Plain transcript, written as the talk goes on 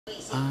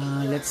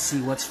Let's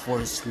see what's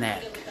for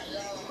snack.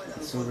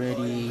 It's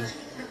already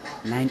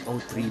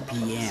 9:03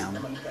 p.m.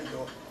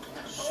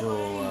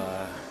 So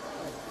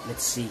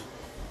let's see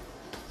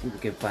if we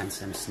can find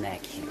some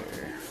snack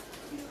here.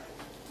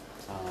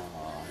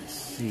 Let's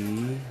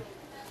see.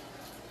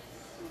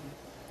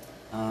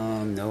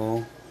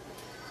 No.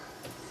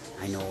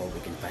 I know where we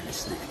can find a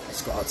snack.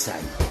 Let's go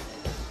outside.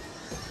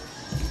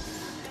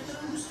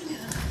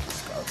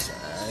 Let's go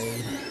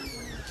outside.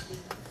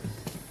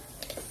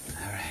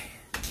 Alright.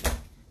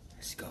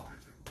 Let's go.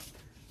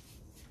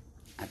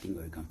 I think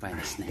we can find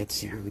a snack. Let's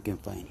see what we can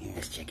find here.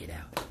 Let's check it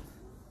out.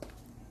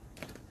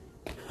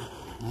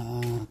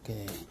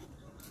 Okay.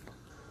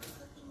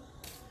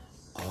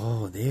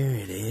 Oh, there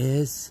it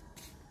is.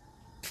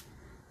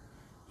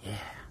 Yeah.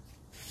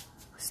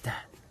 What's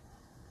that?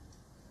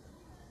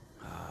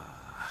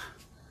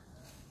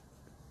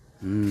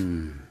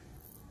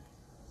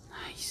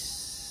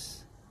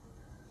 Nice.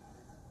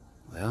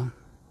 Well,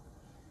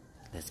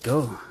 let's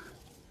go.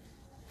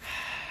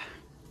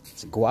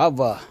 It's a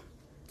guava.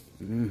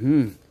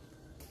 Yum,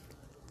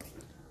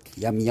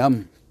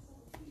 yum.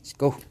 Let's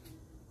go.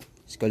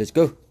 Let's go, let's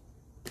go.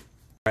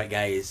 Alright,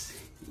 guys.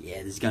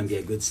 Yeah, this is gonna be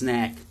a good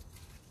snack.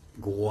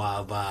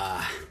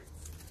 Guava.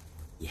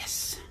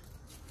 Yes.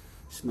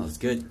 Smells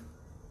good.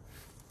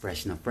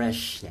 Fresh na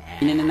fresh. Yeah.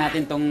 Tingnan na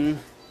natin tong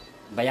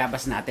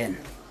bayabas natin.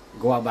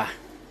 Guava.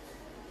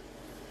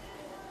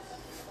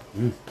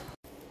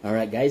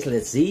 Alright, guys,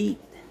 let's see.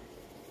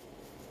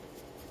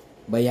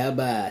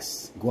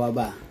 Bayabas.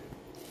 Guava.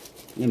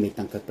 Yan, may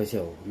tangkat pa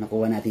siya.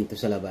 Nakuha natin ito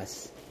sa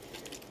labas.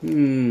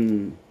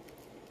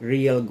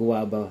 Real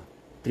guava.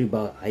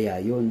 Triba. Kaya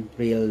yun.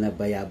 Real na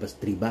bayabas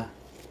triba.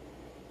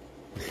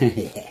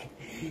 I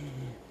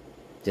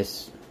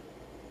guess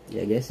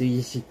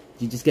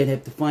you just gonna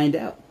have to find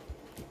out.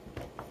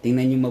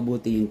 Tingnan nyo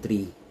mabuti yung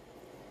tree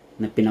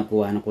na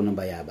pinakuha ko ng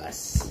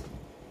bayabas.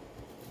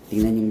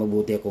 Tingnan nyo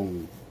mabuti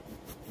kung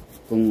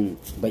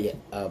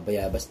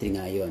bayabas tree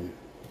nga yun.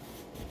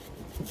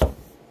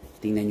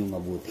 Tingnan nyo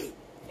mabuti.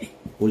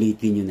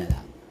 Ulitin nyo na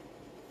lang.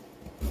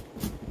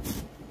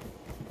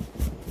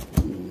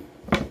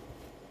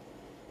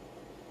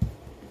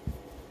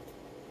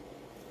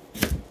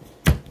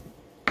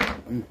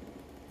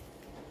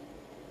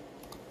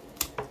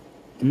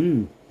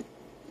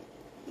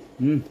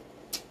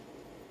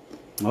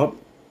 Hop.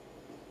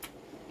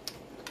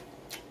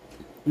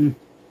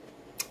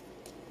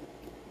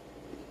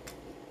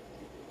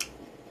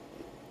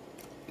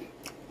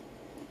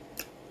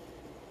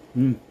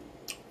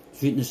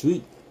 Sweet na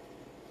sweet.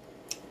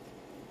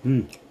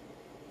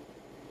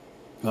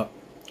 Hop.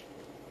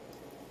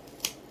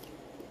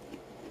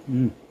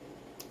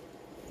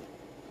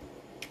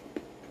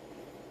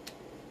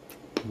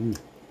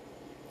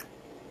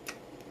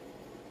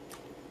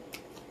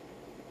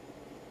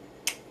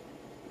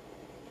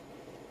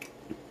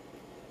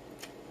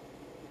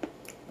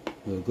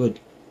 Very good.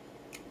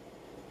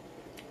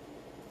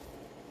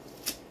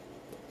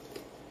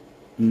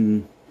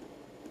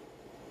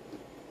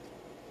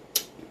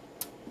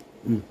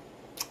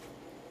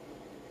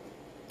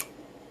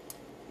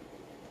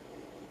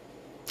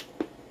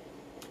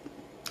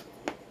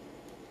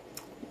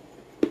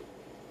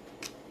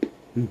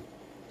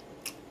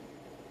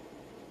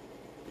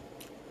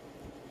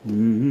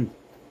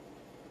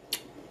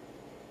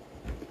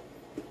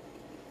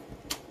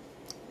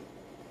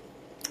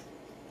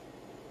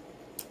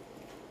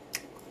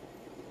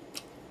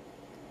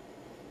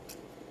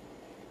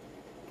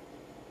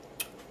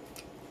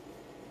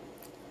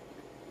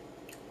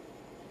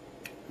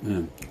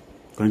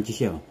 Crunchy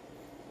siya.